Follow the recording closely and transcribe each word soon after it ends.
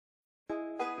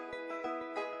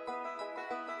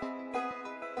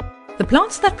The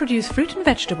plants that produce fruit and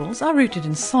vegetables are rooted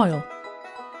in soil.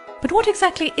 But what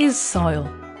exactly is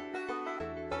soil?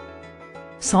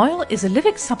 Soil is a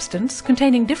living substance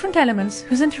containing different elements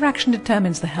whose interaction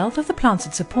determines the health of the plants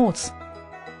it supports.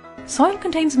 Soil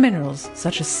contains minerals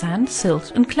such as sand,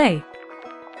 silt and clay.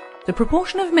 The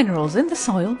proportion of minerals in the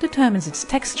soil determines its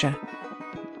texture.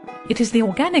 It is the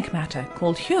organic matter,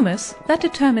 called humus, that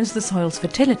determines the soil's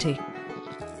fertility.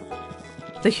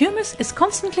 The humus is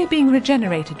constantly being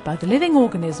regenerated by the living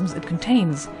organisms it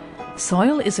contains.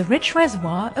 Soil is a rich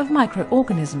reservoir of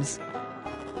microorganisms.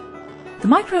 The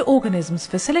microorganisms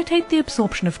facilitate the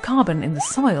absorption of carbon in the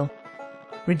soil,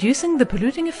 reducing the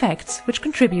polluting effects which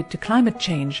contribute to climate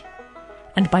change.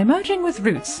 And by merging with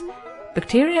roots,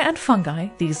 bacteria and fungi,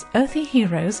 these earthy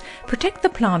heroes, protect the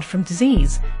plant from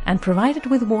disease and provide it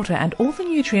with water and all the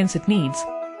nutrients it needs.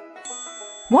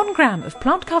 1 gram of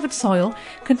plant-covered soil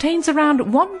contains around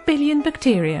 1 billion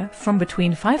bacteria from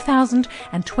between 5,000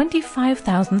 and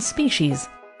 25,000 species.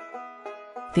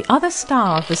 The other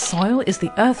star of the soil is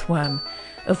the earthworm,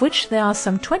 of which there are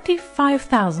some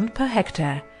 25,000 per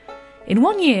hectare. In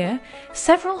 1 year,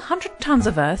 several hundred tons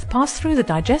of earth pass through the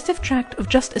digestive tract of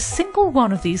just a single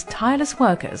one of these tireless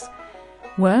workers.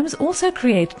 Worms also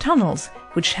create tunnels,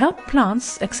 which help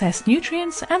plants access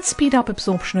nutrients and speed up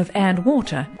absorption of air and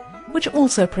water, which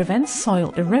also prevents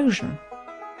soil erosion.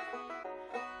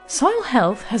 Soil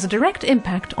health has a direct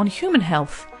impact on human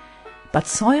health, but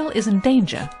soil is in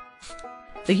danger.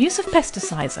 The use of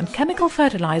pesticides and chemical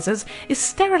fertilizers is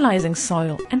sterilizing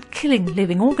soil and killing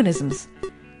living organisms.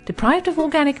 Deprived of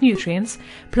organic nutrients,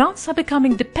 plants are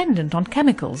becoming dependent on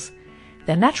chemicals.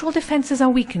 Their natural defenses are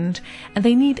weakened, and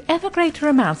they need ever greater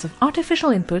amounts of artificial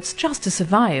inputs just to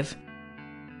survive.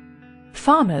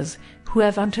 Farmers, who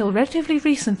have until relatively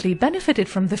recently benefited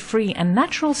from the free and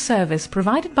natural service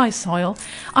provided by soil,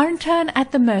 are in turn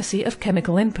at the mercy of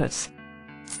chemical inputs.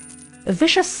 A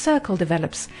vicious circle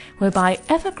develops, whereby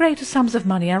ever greater sums of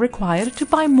money are required to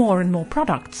buy more and more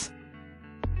products.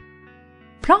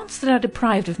 Plants that are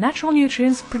deprived of natural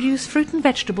nutrients produce fruit and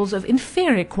vegetables of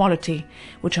inferior quality,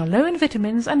 which are low in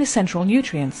vitamins and essential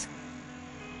nutrients.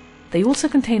 They also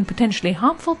contain potentially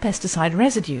harmful pesticide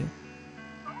residue.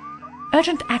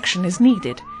 Urgent action is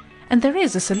needed, and there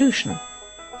is a solution.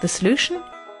 The solution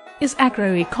is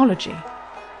agroecology.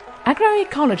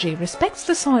 Agroecology respects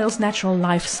the soil's natural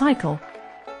life cycle.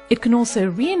 It can also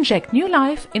re-inject new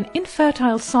life in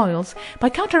infertile soils by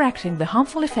counteracting the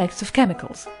harmful effects of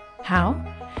chemicals. How?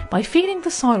 By feeding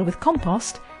the soil with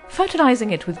compost,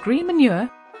 fertilizing it with green manure,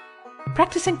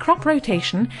 practicing crop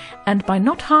rotation, and by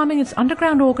not harming its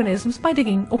underground organisms by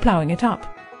digging or ploughing it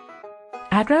up.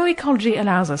 Agroecology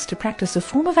allows us to practice a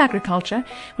form of agriculture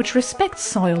which respects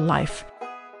soil life,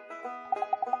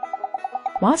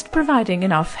 whilst providing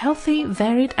enough healthy,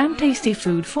 varied and tasty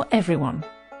food for everyone.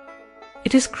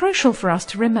 It is crucial for us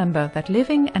to remember that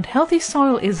living and healthy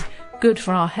soil is good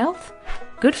for our health,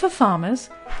 good for farmers,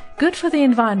 good for the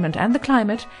environment and the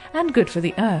climate, and good for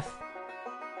the earth.